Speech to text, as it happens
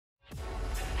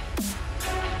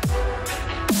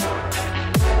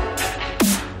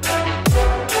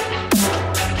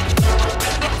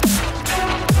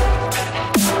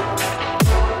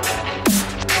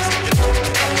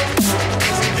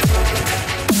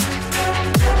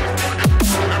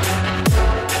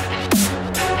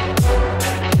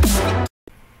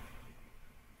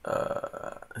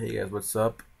guys, what's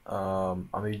up? I'm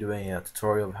gonna be doing a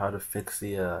tutorial of how to fix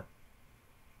the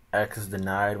access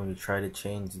denied when you try to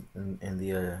change in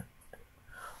the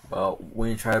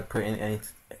when you try to put in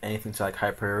anything to like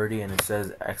high priority and it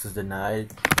says access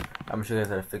denied. I'm gonna show you guys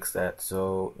how to fix that.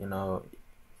 So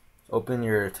open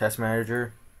your test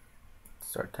manager,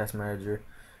 start test manager,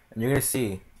 and you're gonna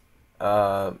see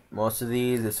most of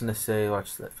these it's gonna say,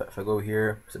 watch that, if I go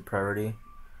here, it's a priority,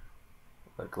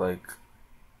 like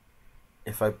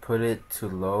if I put it to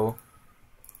low,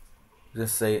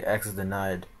 just say access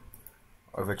denied.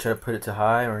 Or if I try to put it to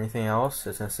high or anything else,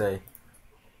 it's gonna say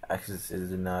access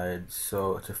is denied.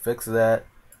 So to fix that,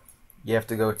 you have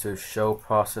to go to show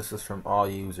processes from all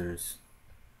users.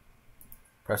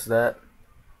 Press that,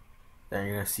 then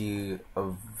you're gonna see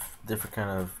a different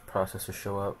kind of processors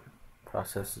show up.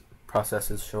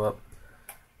 Processes show up.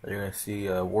 You're gonna see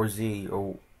War Z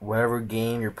or whatever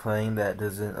game you're playing that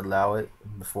doesn't allow it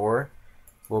before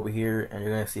will be here, and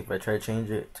you're gonna see if I try to change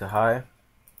it to high,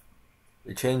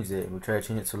 it changed it. We try to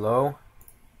change it to low,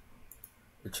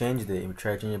 it changed it. We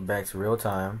try to change it back to real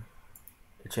time,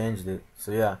 it changed it.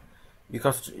 So yeah, you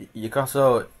can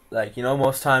also like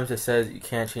most times it says you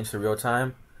can't change to real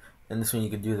time, and this one you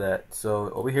can do that. So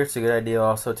over here it's a good idea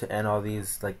also to end all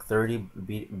these like 30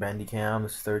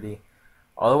 Bandicams, 30.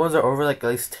 All the ones that are over like at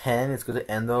least 10, it's good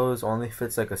to end those only if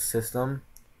it's like a system.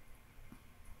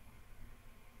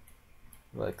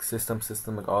 Like system,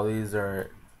 like all these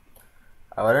are,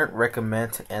 I wouldn't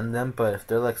recommend to end them, but if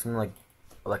they're like something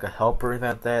like a helper or anything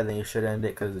like that, then you should end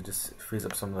it because it just frees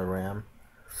up some of the RAM.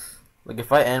 Like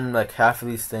if I end like half of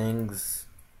these things,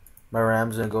 my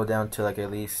RAM's gonna go down to like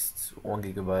at least 1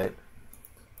 GB.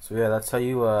 So yeah, that's how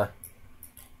you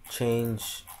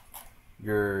change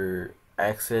your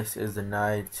access is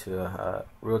denied to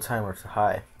real time or to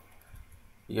high.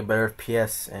 You get better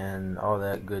FPS and all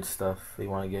that good stuff you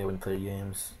want to get when you play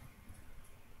games.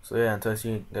 So yeah, until I see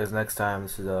you guys next time,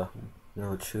 this is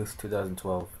Truth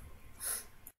 2012.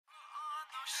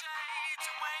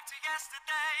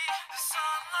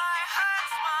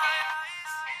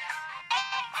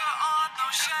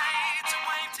 Shades